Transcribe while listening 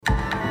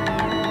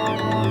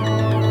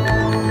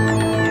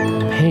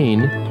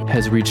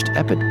has reached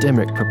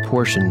epidemic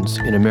proportions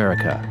in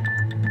America.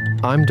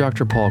 I'm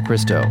Dr. Paul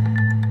Christo.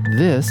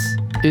 This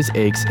is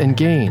Aches and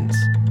Gains.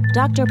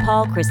 Dr.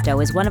 Paul Christo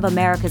is one of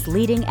America's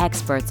leading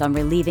experts on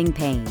relieving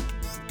pain.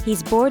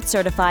 He's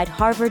board-certified,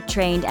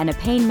 Harvard-trained, and a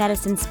pain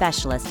medicine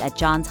specialist at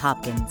Johns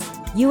Hopkins.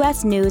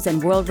 U.S. News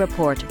 & World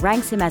Report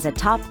ranks him as a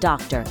top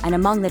doctor and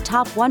among the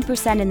top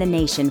 1% in the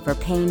nation for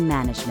pain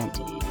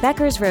management.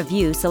 Becker's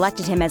Review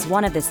selected him as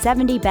one of the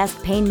 70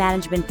 best pain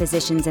management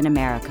physicians in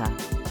America.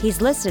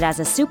 He's listed as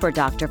a super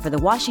doctor for the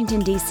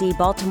Washington, D.C.,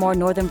 Baltimore,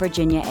 Northern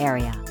Virginia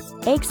area.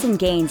 Aches and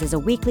Gains is a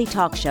weekly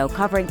talk show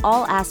covering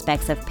all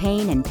aspects of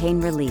pain and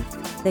pain relief.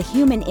 The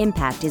human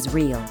impact is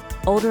real.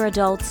 Older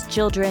adults,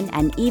 children,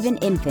 and even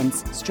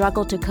infants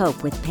struggle to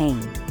cope with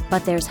pain.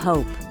 But there's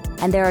hope,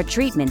 and there are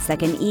treatments that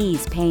can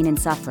ease pain and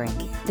suffering.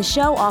 The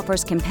show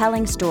offers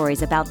compelling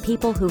stories about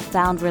people who've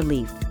found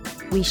relief.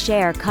 We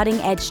share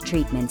cutting-edge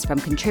treatments from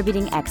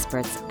contributing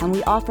experts, and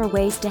we offer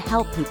ways to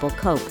help people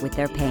cope with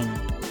their pain.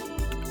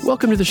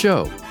 Welcome to the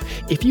show.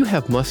 If you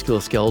have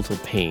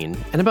musculoskeletal pain,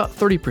 and about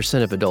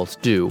 30% of adults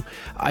do,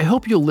 I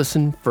hope you'll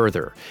listen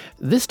further.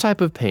 This type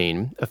of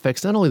pain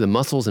affects not only the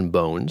muscles and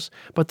bones,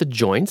 but the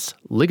joints,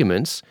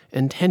 ligaments,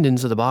 and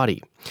tendons of the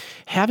body.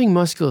 Having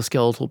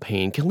musculoskeletal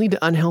pain can lead to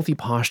unhealthy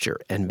posture,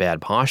 and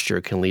bad posture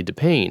can lead to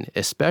pain,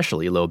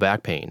 especially low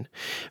back pain.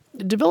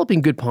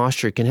 Developing good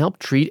posture can help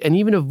treat and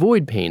even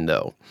avoid pain,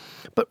 though.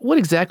 But what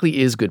exactly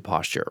is good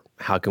posture?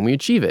 How can we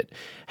achieve it?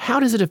 How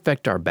does it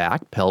affect our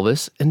back,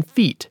 pelvis, and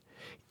feet?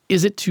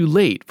 Is it too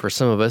late for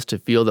some of us to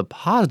feel the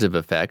positive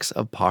effects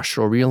of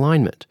postural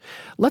realignment?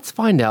 Let's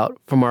find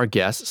out from our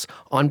guests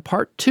on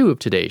part 2 of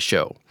today's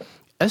show.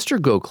 Esther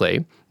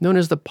Gokhale, known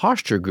as the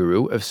posture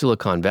guru of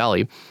Silicon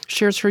Valley,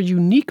 shares her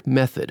unique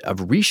method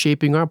of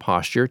reshaping our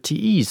posture to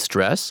ease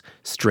stress,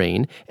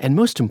 strain, and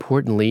most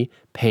importantly,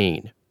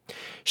 pain.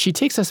 She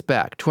takes us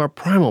back to our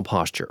primal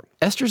posture.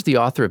 Esther's the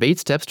author of 8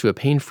 Steps to a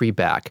Pain-Free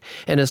Back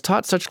and has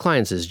taught such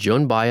clients as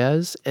Joan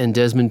Baez and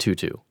Desmond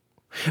Tutu.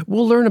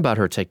 We'll learn about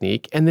her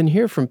technique and then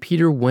hear from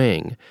Peter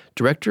Wang,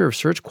 Director of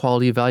Search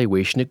Quality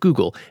Evaluation at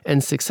Google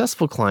and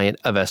successful client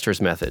of Esther's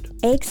method.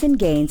 Aches and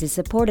Gains is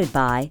supported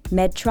by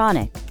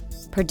Medtronic,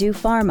 Purdue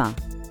Pharma,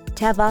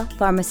 Teva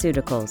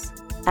Pharmaceuticals,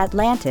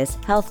 Atlantis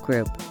Health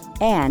Group,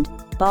 and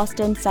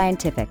Boston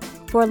Scientific.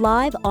 For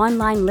live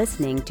online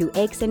listening to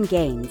Aches and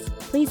Gains,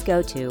 please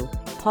go to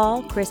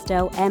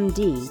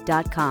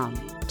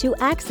paulchristomd.com. To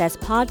access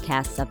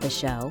podcasts of the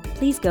show,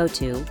 please go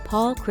to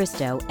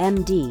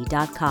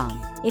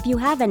paulchristomd.com. If you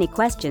have any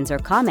questions or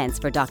comments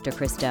for Dr.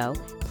 Christo,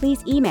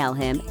 please email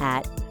him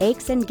at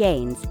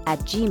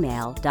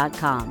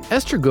achesandgains@gmail.com.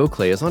 Esther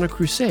Gokhale is on a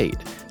crusade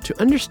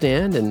to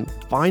understand and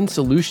find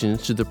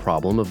solutions to the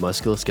problem of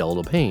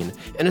musculoskeletal pain,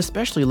 and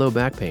especially low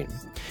back pain.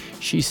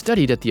 She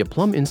studied at the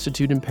Aplomb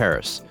Institute in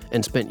Paris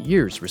and spent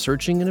years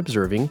researching and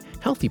observing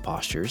healthy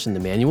postures in the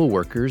manual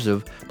workers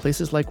of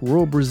places like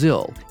rural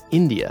Brazil,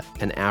 India,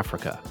 and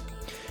Africa.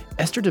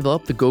 Esther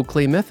developed the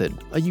Gokhale method,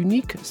 a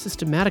unique,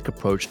 systematic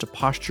approach to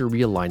posture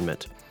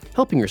realignment,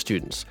 helping her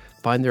students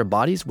find their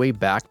body's way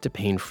back to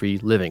pain-free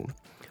living.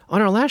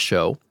 On our last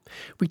show,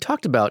 we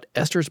talked about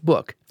Esther's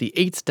book, The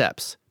 8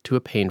 Steps to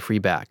a Pain-Free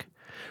Back.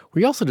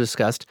 We also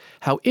discussed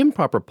how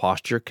improper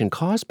posture can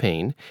cause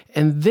pain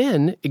and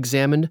then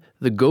examined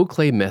the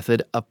Gokhale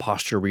method of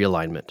posture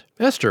realignment.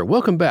 Esther,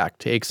 welcome back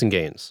to Aches and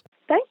Gains.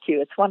 Thank you.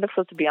 It's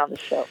wonderful to be on the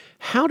show.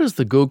 How does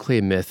the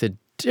Gokhale method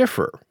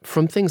differ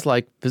from things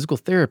like physical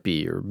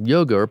therapy or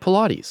yoga or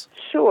Pilates?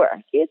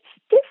 Sure. It's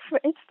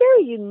different. It's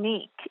very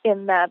unique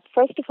in that,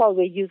 first of all,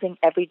 we're using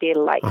everyday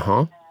life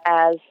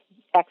as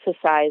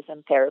exercise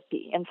and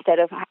therapy instead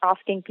of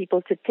asking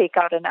people to take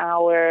out an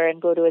hour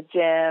and go to a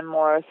gym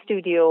or a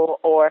studio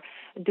or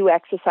do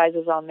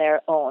exercises on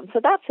their own. So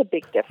that's a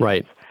big difference.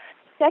 Right.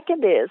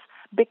 Second is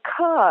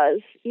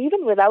because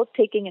even without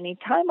taking any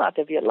time out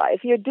of your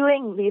life, you're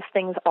doing these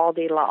things all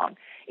day long.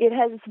 It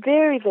has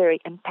very, very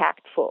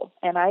impactful,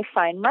 and I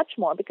find much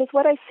more, because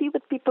what I see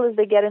with people is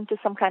they get into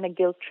some kind of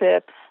guilt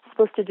trip,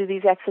 supposed to do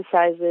these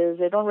exercises,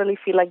 they don't really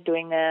feel like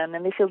doing them,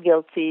 and they feel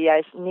guilty,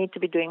 I need to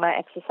be doing my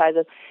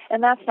exercises,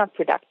 and that's not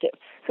productive.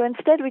 So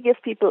instead we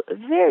give people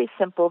very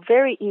simple,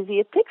 very easy,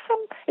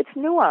 it's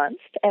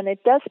nuanced, and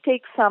it does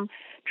take some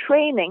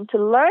training to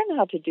learn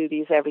how to do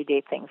these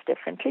everyday things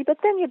differently, but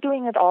then you're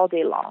doing it all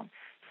day long.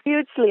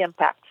 Hugely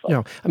impactful. You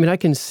know, I mean, I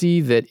can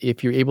see that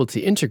if you're able to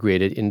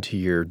integrate it into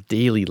your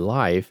daily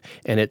life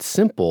and it's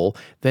simple,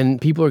 then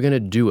people are going to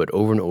do it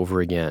over and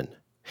over again.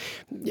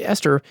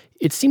 Esther,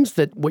 it seems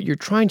that what you're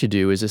trying to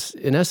do is,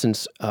 in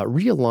essence,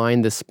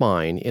 realign the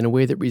spine in a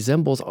way that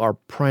resembles our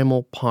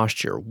primal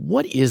posture.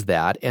 What is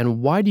that,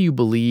 and why do you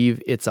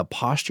believe it's a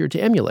posture to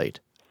emulate?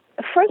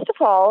 First of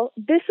all,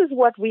 this is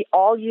what we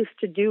all used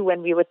to do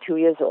when we were 2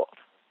 years old.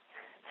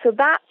 So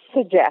that's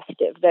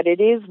suggestive that it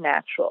is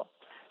natural.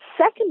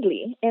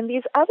 Secondly, in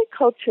these other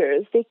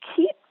cultures, they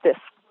keep this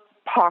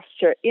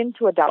posture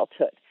into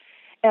adulthood.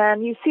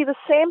 And you see the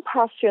same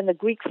posture in the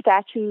Greek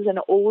statues and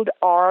old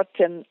art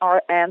and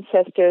our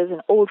ancestors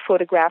and old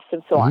photographs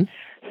and so on.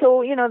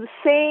 So, the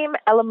same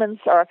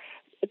elements are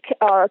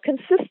are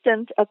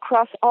consistent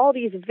across all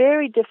these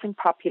very different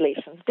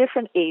populations,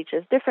 different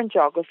ages, different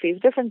geographies,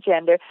 different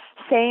gender,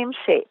 same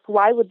shape.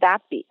 Why would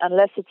that be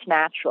unless it's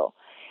natural?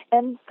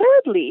 And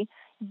thirdly,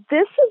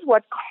 this is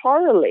what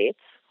correlates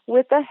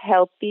with a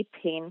healthy,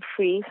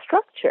 pain-free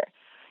structure.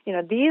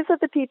 These are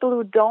the people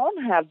who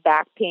don't have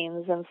back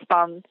pains and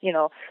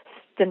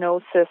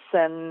stenosis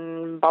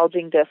and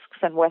bulging discs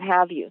and what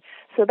have you.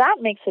 So that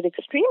makes it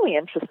extremely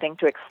interesting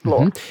to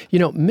explore.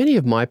 Many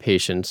of my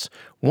patients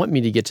want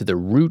me to get to the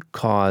root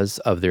cause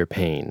of their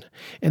pain.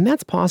 And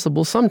that's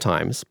possible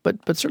sometimes,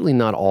 but certainly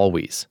not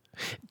always.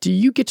 Do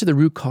you get to the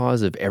root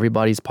cause of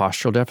everybody's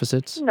postural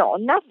deficits? No,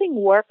 nothing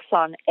works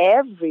on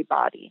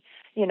everybody.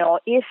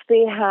 If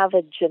they have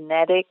a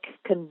genetic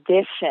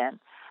condition,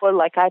 or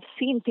like I've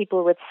seen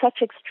people with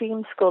such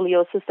extreme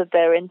scoliosis that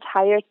their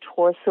entire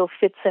torso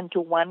fits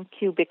into one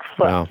cubic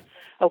foot. Wow.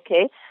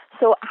 Okay?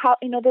 So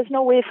there's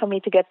no way for me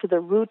to get to the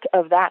root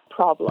of that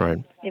problem.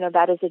 Right.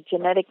 That is a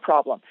genetic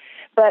problem.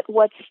 But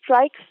what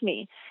strikes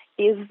me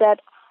is that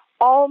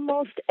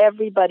almost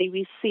everybody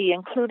we see,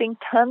 including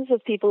tons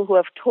of people who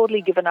have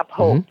totally given up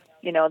hope,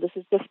 this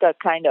is just a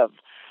kind of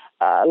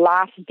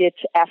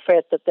last-ditch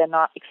effort that they're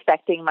not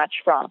expecting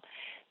much from.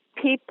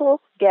 People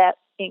get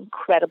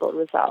incredible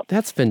results.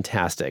 That's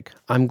fantastic.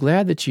 I'm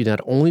glad that you not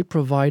only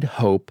provide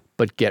hope,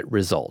 but get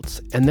results.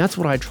 And that's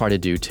what I try to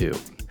do too.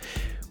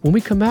 When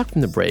we come back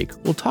from the break,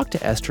 we'll talk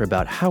to Esther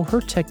about how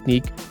her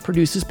technique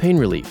produces pain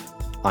relief.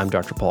 I'm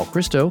Dr. Paul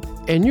Christo,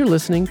 and you're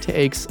listening to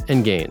Aches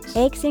and Gains.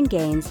 Aches and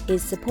Gains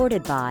is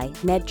supported by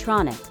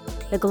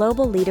Medtronic, the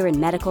global leader in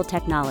medical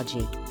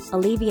technology,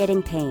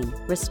 alleviating pain,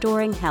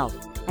 restoring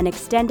health, and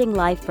extending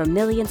life for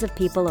millions of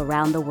people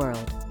around the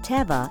world.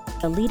 Teva,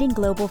 a leading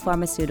global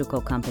pharmaceutical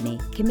company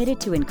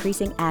committed to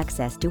increasing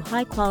access to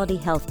high-quality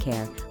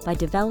healthcare by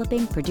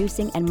developing,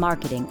 producing, and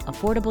marketing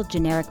affordable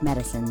generic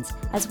medicines,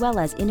 as well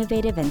as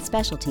innovative and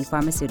specialty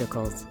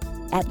pharmaceuticals.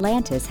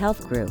 Atlantis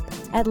Health Group.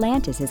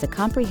 Atlantis is a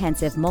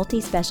comprehensive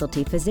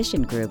multi-specialty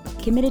physician group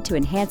committed to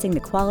enhancing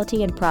the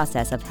quality and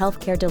process of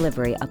healthcare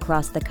delivery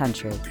across the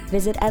country.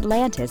 Visit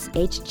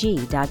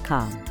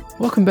AtlantisHG.com.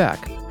 Welcome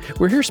back.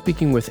 We're here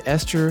speaking with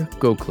Esther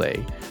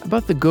Gokhale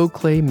about the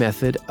Gokhale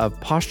method of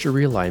posture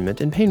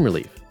realignment and pain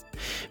relief.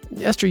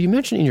 Esther, you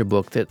mentioned in your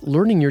book that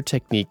learning your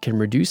technique can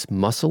reduce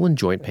muscle and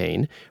joint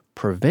pain,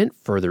 prevent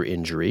further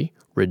injury,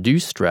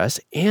 reduce stress,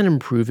 and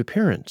improve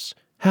appearance.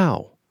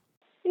 How?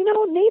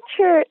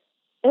 Nature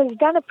has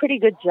done a pretty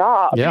good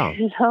job. Yeah.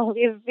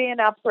 We've been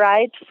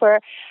upright for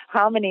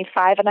how many?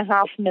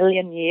 5.5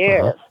 million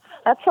years.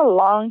 That's a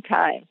long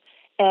time.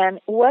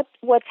 And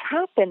what's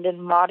happened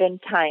in modern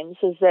times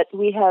is that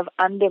we have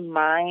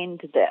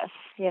undermined this,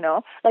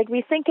 Like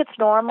we think it's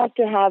normal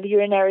to have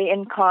urinary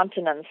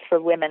incontinence for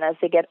women as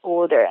they get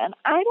older. And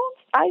I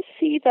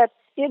see that,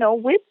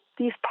 with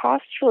these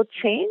postural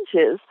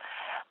changes,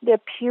 their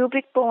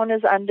pubic bone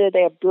is under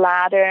their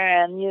bladder,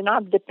 and you're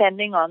not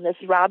depending on this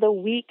rather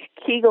weak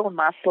Kegel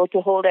muscle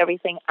to hold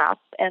everything up,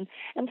 and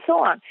so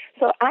on.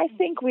 So I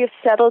think we've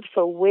settled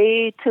for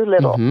way too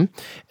little.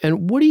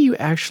 And what are you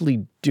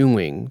actually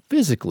doing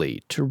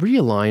physically to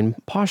realign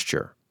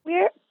posture?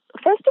 We're,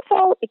 first of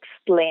all,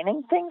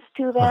 explaining things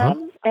to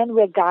them, and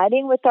we're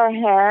guiding with our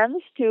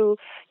hands to,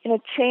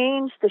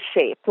 change the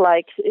shape.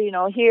 Like,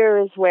 here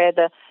is where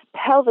the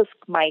pelvis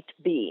might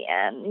be,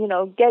 and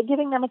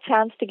giving them a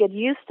chance to get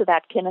used to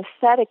that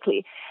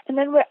kinesthetically. And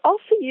then we're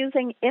also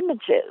using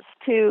images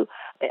to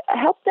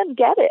help them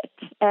get it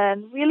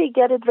and really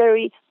get it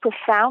very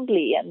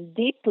profoundly and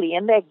deeply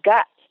in their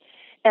gut.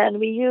 And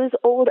we use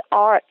old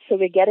art, so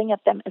we're getting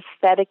at them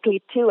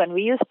aesthetically too. And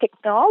we use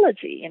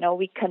technology.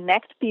 We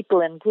connect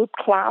people in group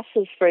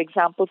classes, for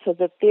example, so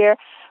that they're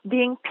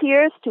being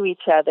peers to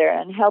each other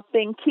and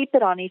helping keep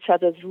it on each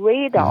other's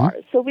radar.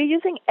 So we're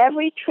using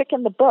every trick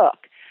in the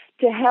book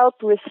to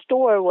help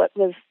restore what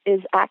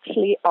is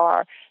actually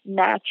our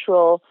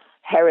natural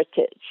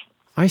heritage.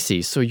 I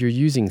see. So you're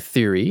using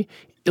theory,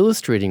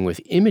 illustrating with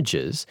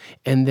images,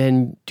 and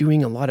then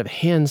doing a lot of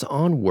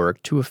hands-on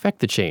work to affect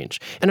the change.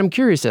 And I'm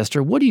curious,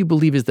 Esther, what do you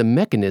believe is the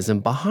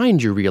mechanism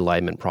behind your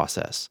realignment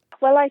process?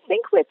 Well, I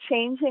think we're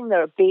changing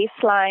the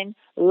baseline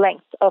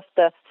length of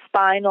the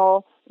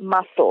spinal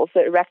muscles,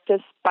 the erector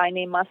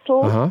spinae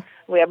muscles.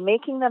 We're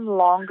making them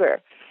longer.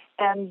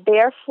 And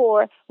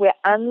therefore, we're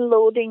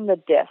unloading the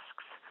discs.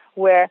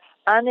 We're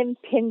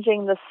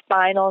unimpinging the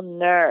spinal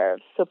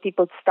nerves so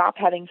people stop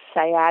having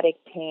sciatic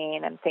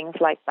pain and things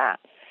like that.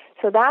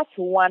 So that's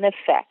one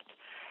effect.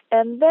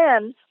 And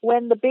then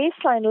when the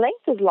baseline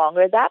length is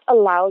longer, that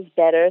allows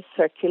better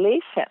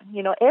circulation.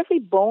 Every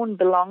bone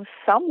belongs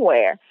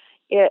somewhere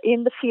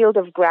in the field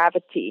of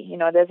gravity.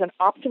 There's an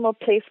optimal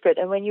place for it.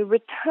 And when you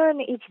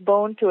return each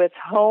bone to its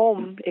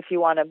home, if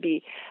you want to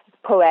be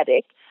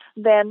poetic,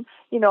 then,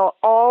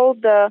 all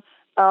the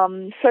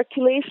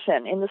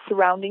circulation in the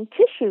surrounding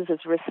tissues is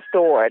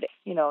restored.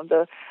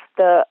 The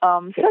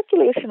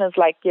circulation is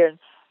like your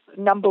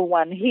number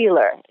one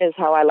healer, is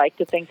how I like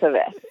to think of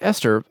it.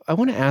 Esther, I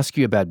want to ask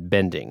you about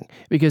bending,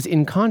 because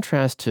in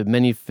contrast to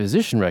many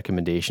physician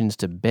recommendations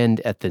to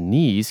bend at the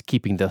knees,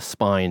 keeping the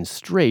spine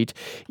straight,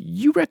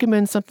 you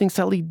recommend something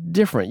slightly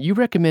different. You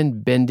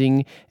recommend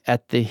bending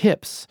at the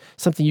hips,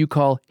 something you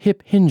call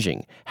hip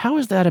hinging. How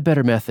is that a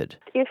better method?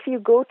 If you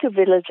go to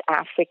village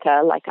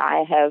Africa, like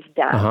I have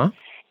done,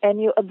 and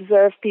you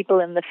observe people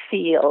in the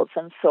fields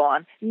and so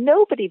on,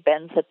 nobody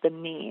bends at the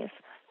knees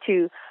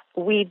to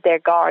weed their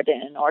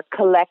garden or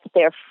collect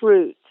their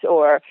fruit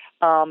or,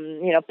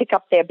 pick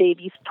up their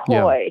baby's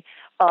toy.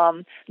 Yeah.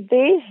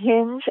 They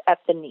hinge at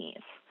the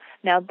knees.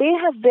 Now, they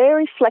have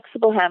very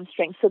flexible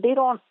hamstrings, so they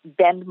don't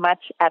bend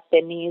much at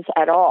their knees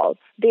at all.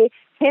 They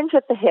hinge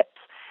at the hips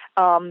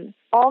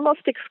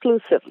almost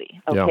exclusively,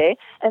 okay?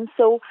 Yeah. And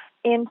so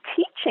in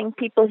teaching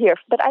people here,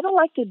 but I don't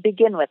like to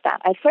begin with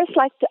that. I first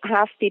like to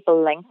have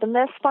people lengthen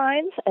their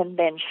spines and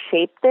then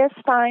shape their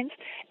spines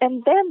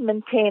and then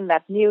maintain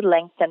that new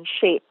length and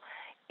shape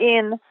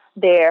in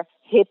their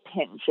hip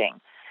hinging.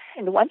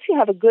 And once you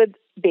have a good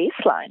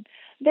baseline,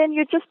 then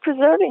you're just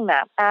preserving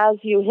that as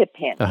you hip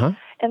hinge.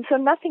 And so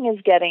nothing is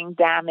getting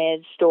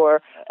damaged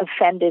or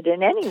offended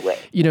in any way.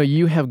 You know,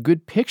 you have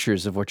good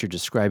pictures of what you're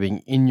describing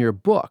in your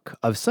book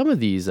of some of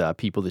these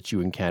people that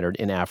you encountered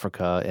in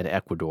Africa and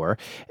Ecuador.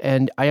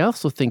 And I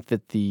also think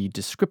that the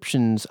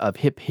descriptions of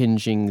hip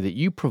hinging that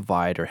you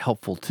provide are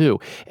helpful too.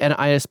 And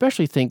I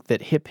especially think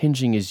that hip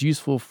hinging is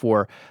useful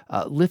for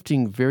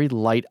lifting very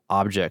light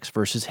objects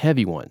versus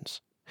heavy ones.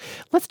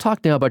 Let's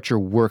talk now about your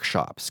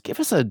workshops. Give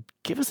us an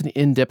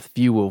in-depth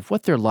view of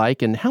what they're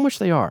like and how much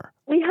they are.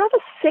 We have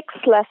a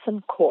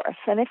 6-lesson course,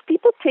 and if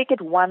people take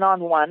it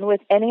one-on-one with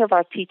any of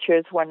our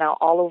teachers who are now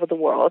all over the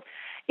world,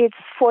 it's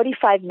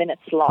 45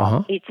 minutes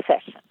long each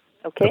session.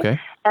 Okay?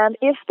 And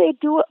if they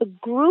do a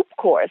group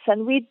course,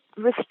 and we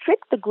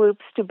restrict the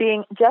groups to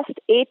being just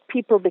 8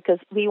 people because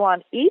we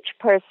want each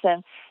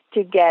person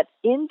to get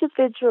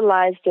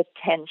individualized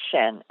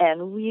attention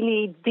and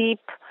really deep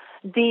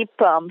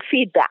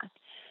feedback.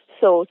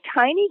 So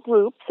tiny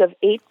groups of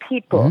 8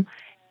 people,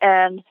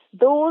 and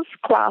those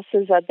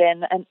classes are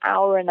then an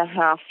hour and a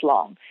half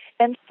long.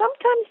 And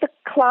sometimes the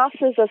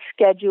classes are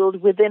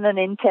scheduled within an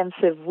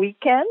intensive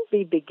weekend.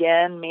 We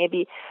begin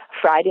maybe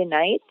Friday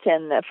night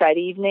and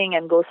Friday evening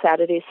and go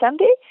Saturday,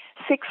 Sunday,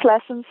 6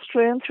 lessons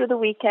strewn through the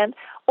weekend.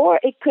 Or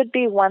it could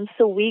be once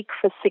a week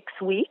for 6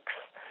 weeks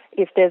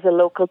if there's a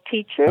local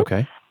teacher.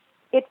 Okay.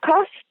 It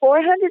costs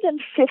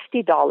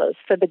 $450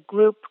 for the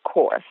group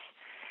course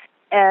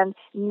and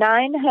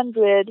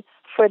 $900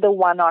 for the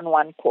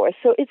one-on-one course.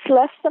 So it's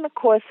less than a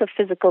course of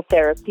physical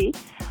therapy.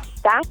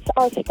 That's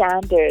our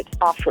standard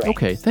offering.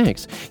 Okay,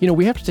 thanks. You know,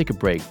 we have to take a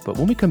break, but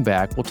when we come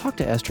back, we'll talk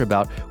to Esther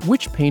about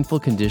which painful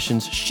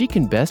conditions she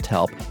can best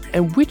help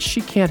and which she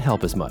can't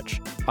help as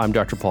much. I'm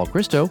Dr. Paul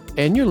Christo,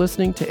 and you're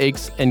listening to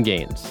Aches and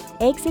Gains.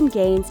 Aches and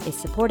Gains is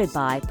supported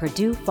by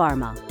Purdue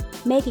Pharma,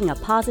 making a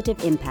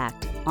positive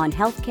impact on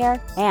healthcare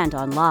and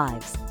on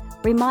lives,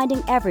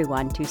 reminding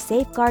everyone to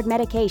safeguard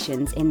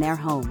medications in their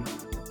home.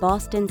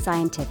 Boston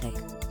Scientific,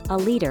 a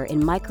leader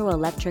in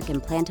microelectric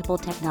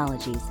implantable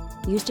technologies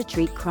used to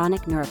treat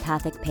chronic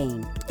neuropathic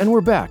pain. And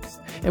we're back,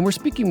 and we're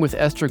speaking with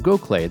Esther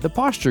Gokhale, the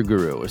posture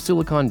guru of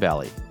Silicon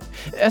Valley.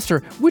 Esther,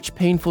 which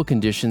painful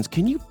conditions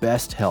can you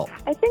best help?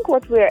 I think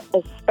what we're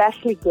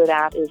especially good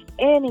at is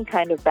any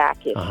kind of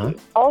back issue.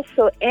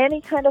 Also,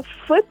 any kind of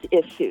foot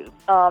issue,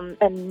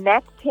 and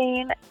neck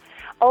pain,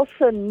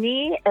 also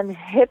knee and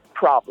hip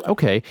problems.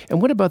 Okay,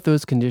 and what about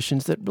those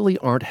conditions that really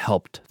aren't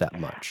helped that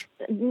much?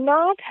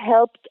 Not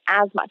helped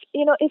as much.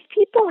 You know, if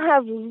people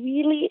have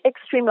really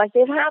extreme, like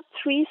they've had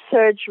 3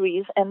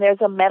 surgeries and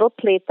there's a metal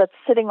plate that's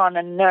sitting on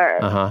a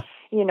nerve,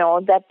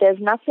 that there's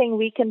nothing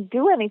we can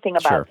do anything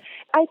about. Sure.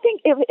 I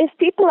think if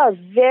people are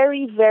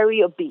very,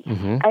 very obese,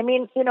 I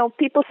mean,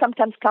 people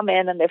sometimes come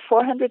in and they're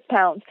 400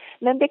 pounds,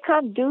 and then they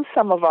can't do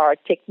some of our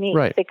techniques.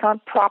 Right. They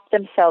can't prop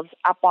themselves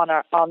up on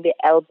the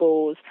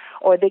elbows,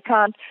 or they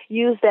can't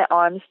use their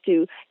arms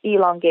to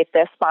elongate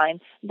their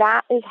spine.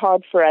 That is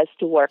hard for us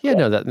to work with.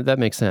 Yeah, no, that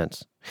makes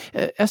sense.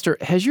 Esther,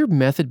 has your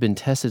method been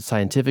tested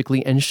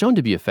scientifically and shown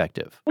to be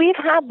effective? We've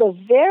had the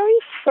very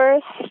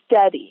first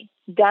study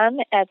done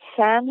at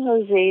San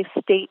Jose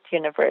State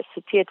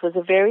University. It was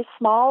a very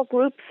small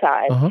group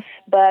size,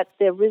 but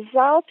the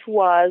result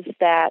was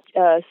that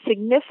a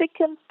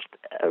significant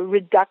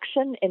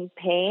reduction in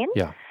pain,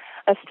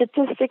 a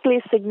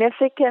statistically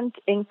significant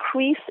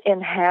increase in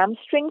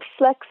hamstring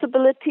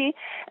flexibility,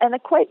 and a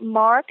quite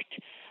marked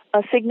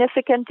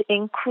significant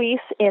increase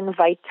in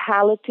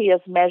vitality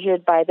as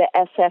measured by the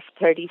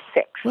SF-36.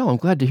 Well, I'm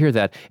glad to hear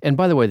that. And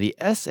by the way, the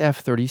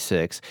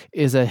SF-36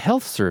 is a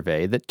health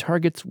survey that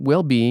targets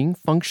well-being,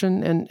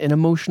 function, and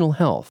emotional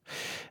health.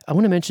 I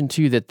want to mention,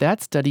 too,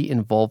 that study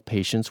involved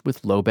patients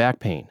with low back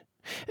pain.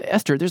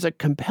 Esther, there's a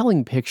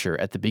compelling picture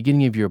at the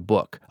beginning of your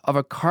book of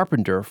a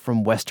carpenter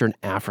from Western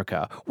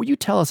Africa. Will you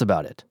tell us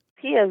about it?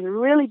 He is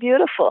really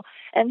beautiful.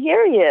 And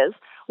here he is,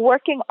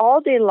 working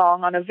all day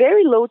long on a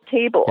very low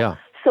table,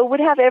 so would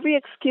have every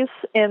excuse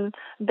in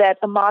that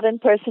a modern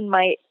person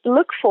might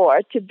look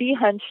for to be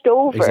hunched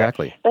over.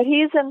 Exactly. But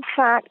he's in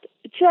fact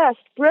just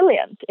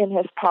brilliant in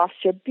his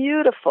posture,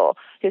 beautiful.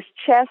 His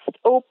chest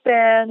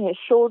open, his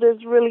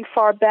shoulders really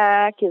far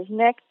back, his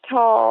neck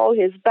tall,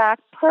 his back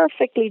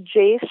perfectly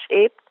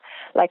J-shaped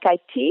like I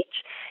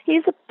teach.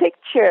 He's a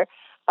picture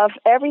of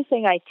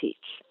everything I teach.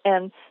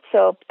 And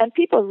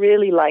people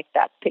really like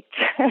that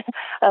picture.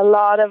 A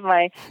lot of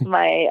my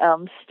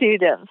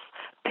students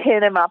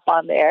pin him up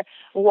on their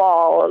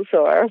walls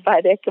or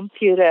by their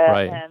computer.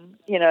 Right. And,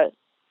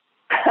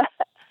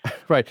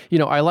 Right.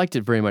 I liked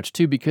it very much,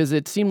 too, because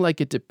it seemed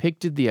like it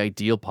depicted the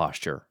ideal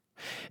posture.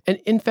 And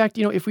in fact,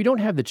 if we don't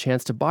have the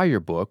chance to buy your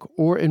book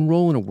or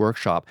enroll in a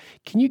workshop,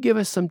 can you give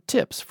us some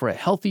tips for a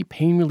healthy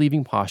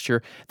pain-relieving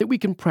posture that we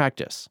can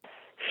practice?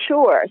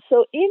 Sure.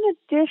 So in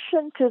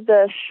addition to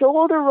the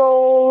shoulder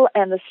roll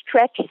and the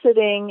stretch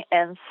sitting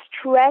and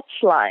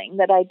stretch lying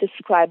that I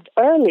described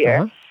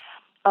earlier,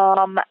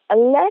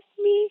 let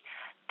me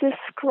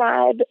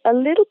describe a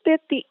little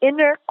bit the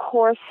inner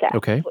core set.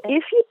 Okay.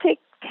 If you take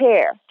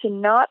care to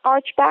not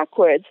arch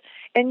backwards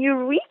and you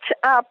reach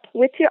up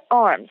with your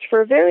arms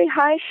for a very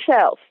high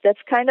shelf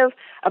that's kind of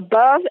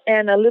above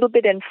and a little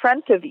bit in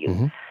front of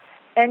you,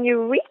 and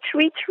you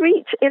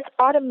reach, it's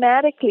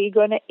automatically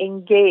going to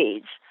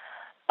engage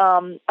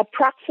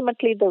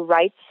approximately the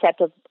right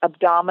set of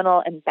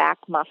abdominal and back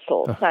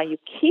muscles. Now you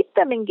keep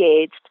them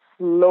engaged,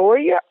 lower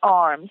your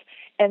arms,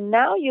 and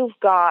now you've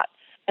got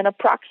an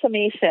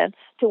approximation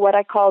to what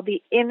I call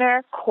the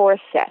inner core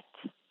set.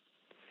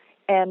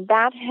 And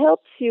that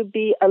helps you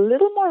be a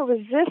little more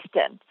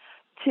resistant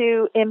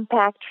to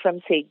impact from,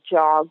 say,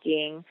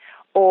 jogging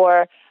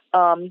or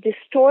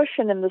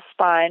distortion in the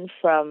spine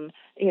from,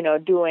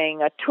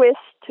 doing a twist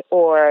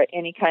or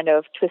any kind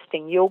of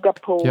twisting yoga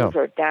pose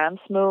or dance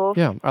move.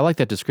 Yeah, I like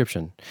that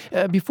description.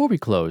 Before we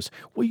close,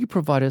 will you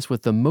provide us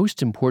with the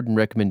most important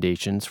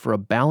recommendations for a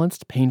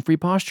balanced, pain-free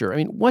posture? I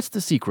mean, what's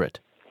the secret?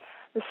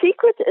 The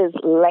secret is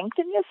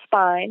lengthen your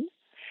spine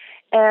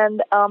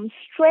and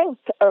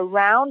strength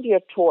around your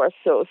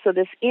torso. So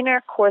this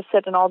inner core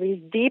set and all these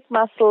deep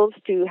muscles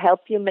to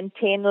help you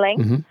maintain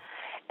length.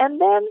 And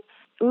then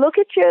look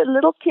at your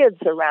little kids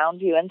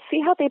around you and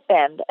see how they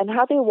bend and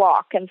how they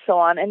walk and so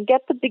on, and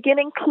get the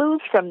beginning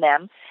clues from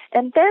them,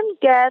 and then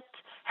get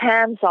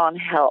hands-on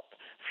help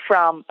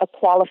from a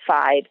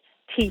qualified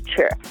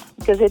teacher,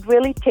 because it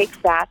really takes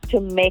that to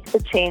make the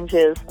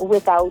changes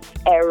without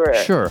error.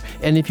 Sure.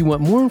 And if you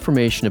want more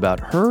information about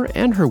her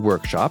and her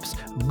workshops,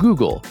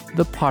 Google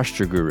The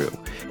Posture Guru.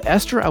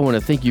 Esther, I want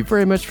to thank you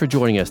very much for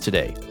joining us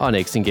today on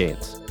Aches and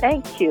Gains.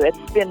 Thank you. It's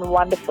been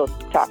wonderful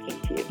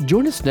talking to you.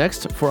 Join us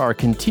next for our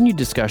continued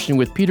discussion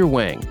with Peter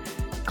Wang,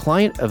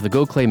 client of the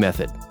Gokhale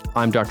Method.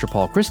 I'm Dr.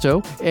 Paul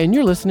Christo, and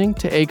you're listening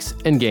to Aches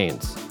and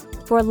Gains.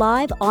 For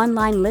live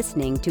online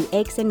listening to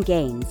Aches and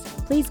Gains,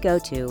 please go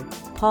to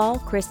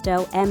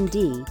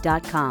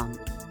paulchristomd.com.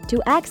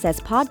 To access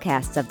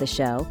podcasts of the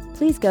show,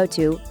 please go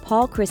to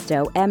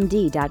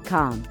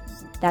paulchristomd.com.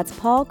 That's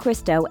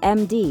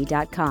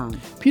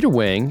paulchristomd.com. Peter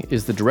Wang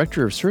is the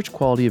Director of Search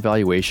Quality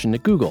Evaluation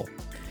at Google.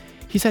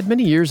 He's had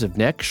many years of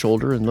neck,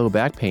 shoulder, and low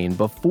back pain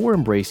before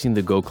embracing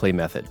the Gokhale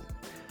Method.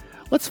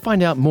 Let's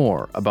find out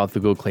more about the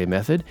Gokhale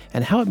Method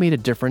and how it made a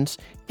difference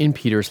in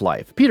Peter's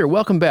life. Peter,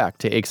 welcome back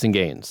to Aches and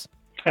Gains.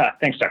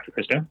 Thanks, Dr.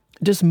 Christo.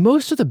 Does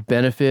most of the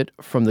benefit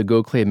from the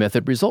Gokhale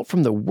Method result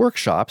from the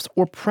workshops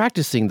or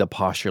practicing the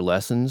posture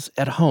lessons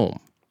at home?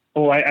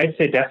 Oh, I'd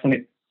say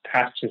definitely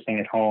practicing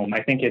at home.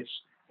 I think it's,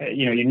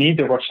 you need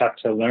the workshop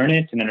to learn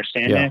it and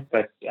understand it,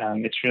 but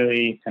it's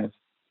really kind of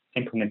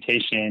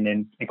implementation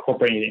and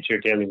incorporating it into your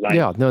daily life.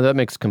 Yeah, no, that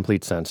makes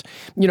complete sense.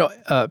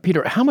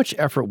 Peter, how much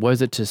effort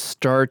was it to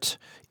start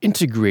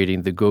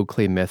integrating the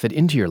Gokhale Method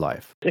into your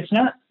life? It's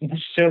not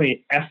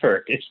necessarily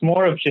effort. It's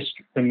more of just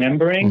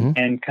remembering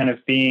and kind of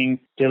being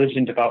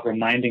diligent about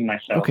reminding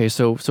myself. Okay,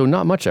 so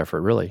not much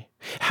effort, really.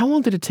 How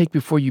long did it take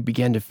before you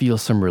began to feel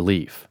some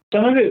relief?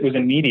 Some of it was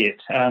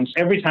immediate.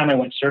 Every time I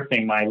went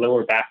surfing, my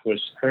lower back was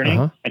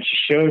hurting, and she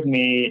showed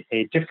me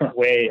a different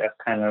way of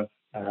kind of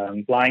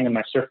lying on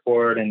my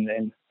surfboard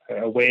and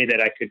a way that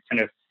I could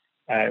kind of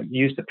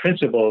use the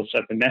principles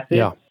of the method.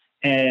 Yeah.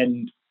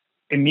 And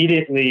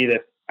immediately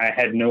I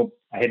had no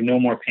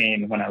more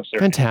pain when I was surfing.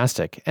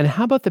 Fantastic. And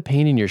how about the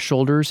pain in your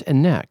shoulders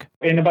and neck?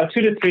 In about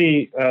 2 to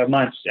 3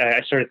 months,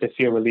 I started to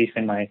feel relief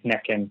in my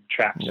neck and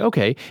traps.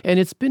 Okay. And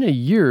it's been a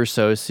year or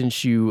so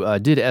since you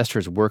did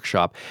Esther's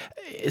workshop.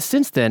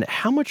 Since then,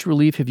 how much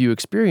relief have you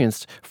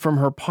experienced from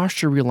her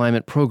posture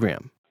realignment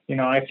program?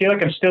 I feel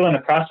like I'm still in the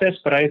process,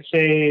 but I'd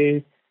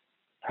say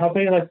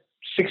probably like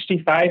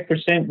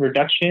 65%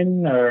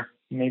 reduction or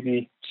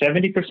maybe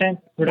 70%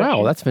 reduction.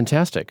 Wow, that's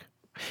fantastic.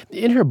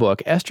 In her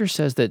book, Esther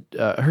says that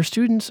her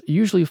students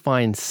usually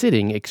find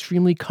sitting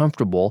extremely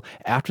comfortable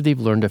after they've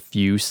learned a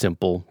few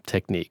simple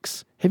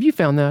techniques. Have you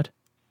found that?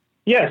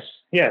 Yes.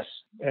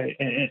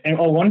 And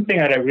one thing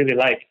that I really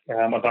like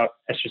about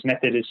Esther's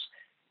method is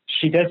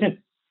she doesn't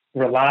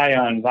rely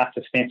on lots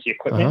of fancy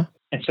equipment.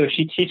 And so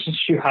she teaches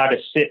you how to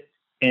sit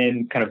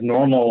in kind of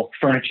normal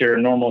furniture,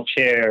 normal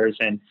chairs,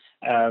 and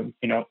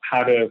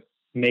how to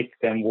make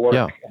them work.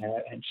 Yeah.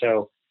 And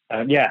so,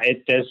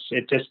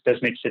 it just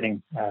does make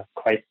sitting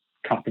quite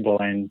comfortable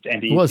and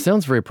easy. Well, it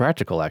sounds very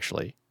practical,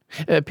 actually.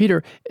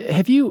 Peter,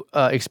 have you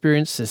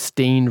experienced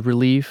sustained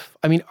relief?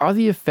 I mean, are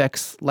the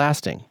effects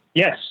lasting?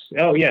 Yes.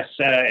 Oh, yes.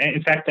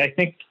 In fact, I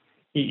think,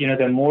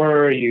 the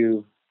more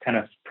you kind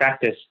of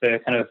practice, the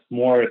kind of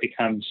more it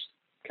becomes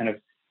kind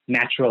of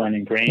natural and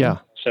ingrained. Yeah.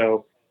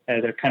 So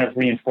they're kind of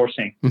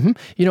reinforcing.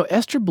 Mm-hmm.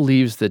 Esther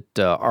believes that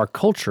our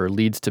culture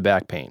leads to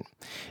back pain.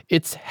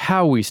 It's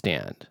how we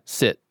stand,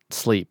 sit,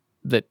 sleep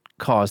that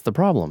cause the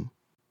problem.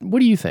 What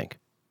do you think?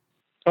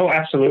 Oh,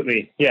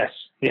 absolutely. Yes.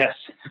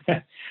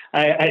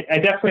 I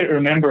definitely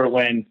remember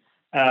when,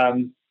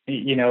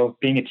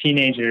 being a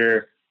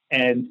teenager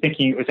and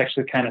thinking it was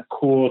actually kind of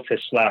cool to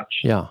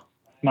slouch. Yeah.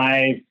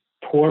 My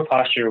poor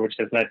posture, which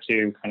has led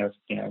to kind of,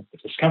 the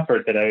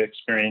discomfort that I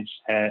experienced,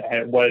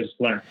 was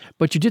learned.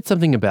 But you did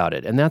something about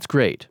it, and that's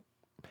great.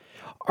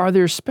 Are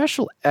there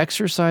special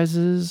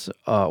exercises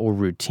or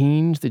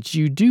routines that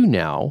you do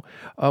now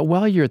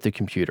while you're at the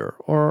computer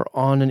or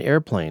on an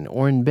airplane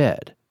or in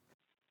bed?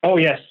 Oh,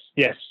 yes.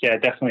 Yeah,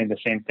 definitely the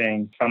same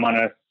thing. If I'm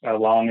on a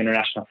long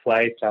international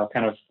flight, I'll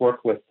kind of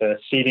work with the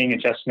seating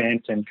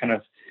adjustment and kind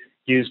of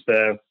use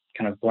the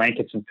kind of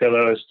blankets and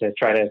pillows to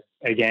try to,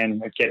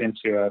 again, get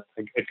into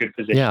a good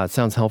position. Yeah, it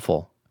sounds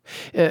helpful.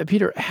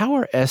 Peter, how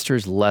are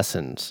Esther's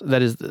lessons?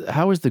 That is,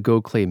 how is the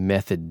Gokhale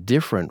method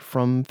different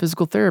from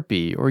physical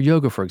therapy or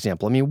yoga, for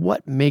example? I mean,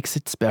 what makes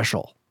it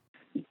special?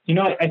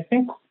 I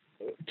think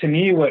to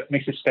me, what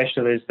makes it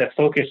special is the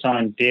focus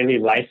on daily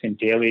life and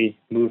daily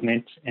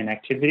movement and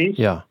activities.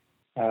 Yeah.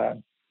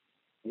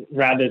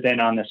 Rather than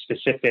on the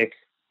specific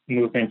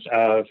movements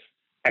of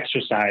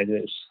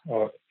exercises.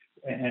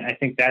 And I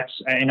think that's,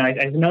 and I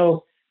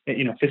know that,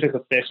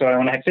 physical therapy. So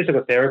when I had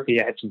physical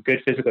therapy, I had some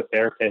good physical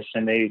therapists,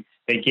 and they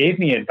gave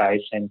me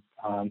advice,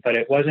 but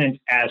it wasn't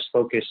as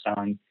focused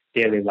on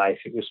daily life.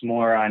 It was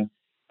more on,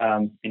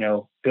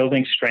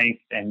 building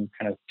strength and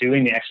kind of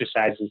doing the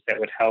exercises that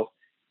would help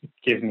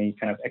give me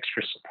kind of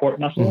extra support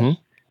muscles.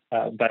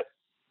 But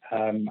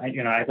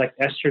I like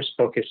Esther's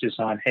focus is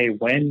on, hey,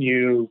 when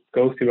you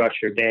go throughout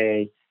your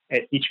day,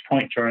 at each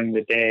point during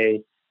the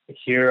day,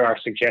 here are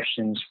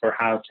suggestions for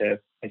how to,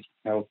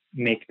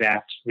 make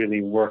that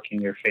really work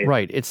in your favor.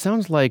 Right. It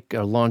sounds like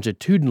a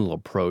longitudinal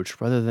approach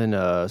rather than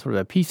a sort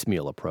of a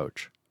piecemeal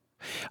approach.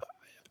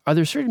 Are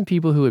there certain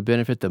people who would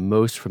benefit the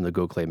most from the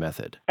Gokhale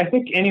method? I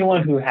think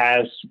anyone who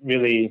has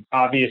really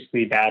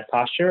obviously bad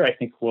posture, I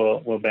think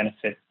will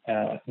benefit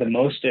the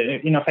most.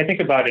 If I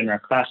think about it in our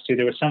class too,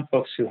 there were some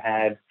folks who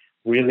had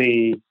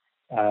really,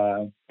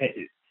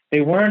 they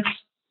weren't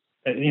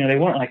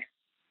like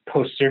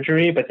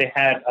post-surgery, but they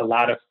had a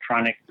lot of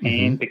chronic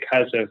pain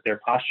because of their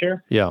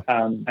posture. Yeah.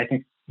 I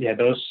think,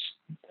 those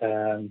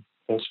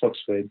folks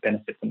would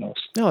benefit the most.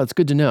 No, it's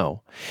good to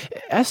know.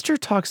 Esther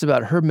talks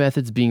about her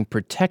methods being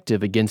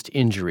protective against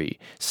injury,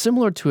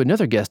 similar to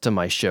another guest on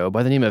my show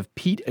by the name of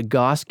Pete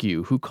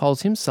Egoscue, who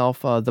calls himself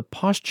the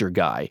posture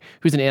guy,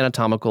 who's an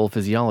anatomical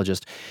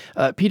physiologist.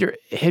 Peter,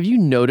 have you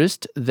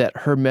noticed that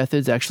her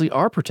methods actually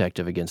are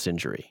protective against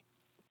injury?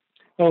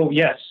 Oh,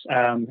 yes.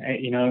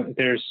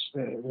 There's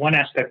one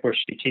aspect where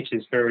she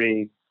teaches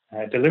very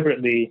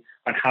deliberately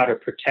on how to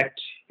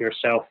protect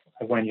yourself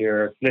when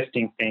you're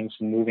lifting things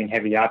and moving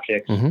heavy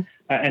objects.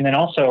 And then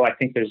also, I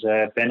think there's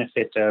a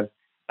benefit of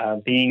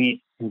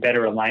being in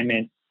better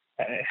alignment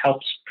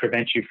helps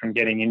prevent you from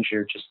getting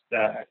injured just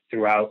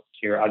throughout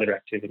your other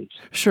activities.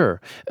 Sure.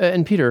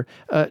 And Peter,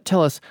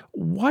 tell us,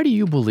 why do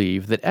you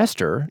believe that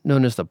Esther,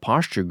 known as the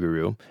posture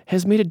guru,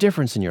 has made a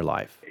difference in your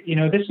life?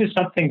 This is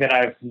something that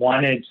I've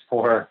wanted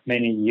for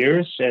many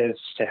years, is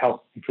to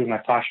help improve my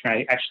posture.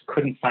 I actually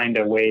couldn't find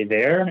a way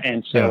there.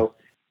 And so,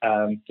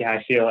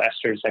 I feel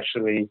Esther's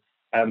actually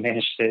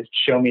managed to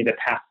show me the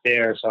path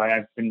there. So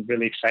I've been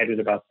really excited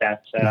about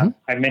that.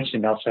 I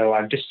mentioned also,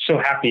 I'm just so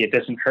happy it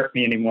doesn't hurt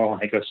me anymore when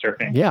I go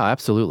surfing. Yeah,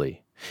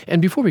 absolutely.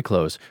 And before we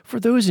close, for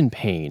those in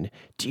pain,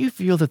 do you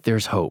feel that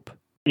there's hope?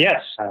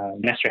 Yes.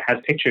 Esther has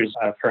pictures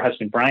of her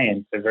husband,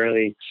 Brian, the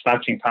very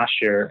slouching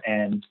posture,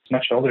 and he's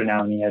much older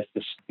now, and he has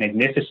this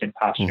magnificent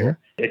posture.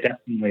 It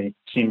definitely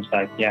seems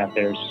like,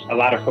 there's a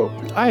lot of hope.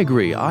 I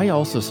agree. I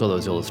also saw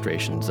those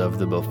illustrations of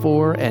the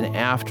before and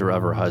after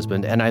of her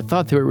husband, and I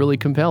thought they were really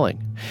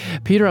compelling.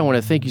 Peter, I want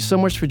to thank you so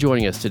much for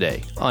joining us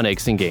today on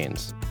Aches and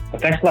Gains. Well,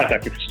 thanks a lot,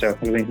 Dr. Christo.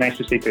 Really nice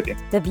to speak with you.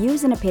 The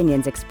views and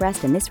opinions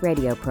expressed in this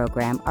radio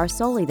program are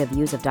solely the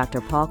views of Dr.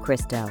 Paul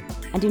Christo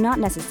and do not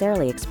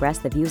necessarily express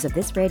the views of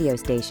this radio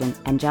station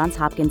and Johns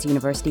Hopkins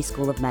University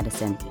School of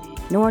Medicine,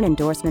 nor an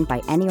endorsement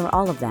by any or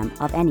all of them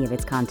of any of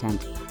its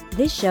content.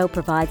 This show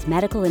provides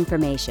medical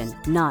information,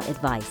 not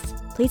advice.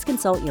 Please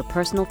consult your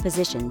personal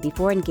physician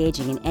before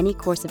engaging in any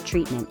course of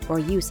treatment or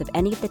use of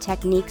any of the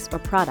techniques or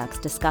products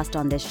discussed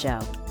on this show.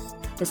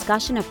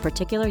 Discussion of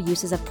particular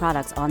uses of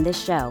products on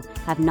this show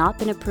have not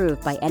been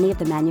approved by any of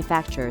the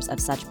manufacturers of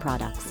such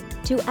products.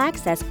 To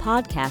access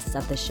podcasts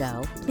of the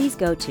show, please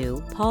go to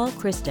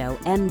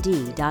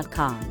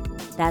paulchristomd.com.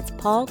 That's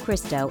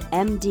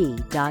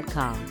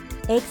paulchristomd.com.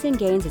 Aches and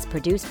Gains is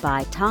produced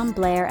by Tom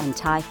Blair and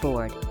Ty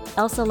Ford.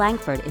 Elsa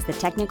Langford is the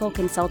technical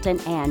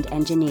consultant and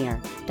engineer.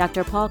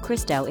 Dr. Paul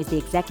Christo is the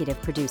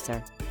executive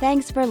producer.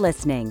 Thanks for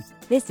listening.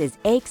 This is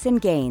Aches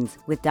and Gains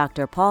with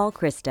Dr. Paul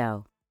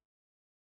Christo.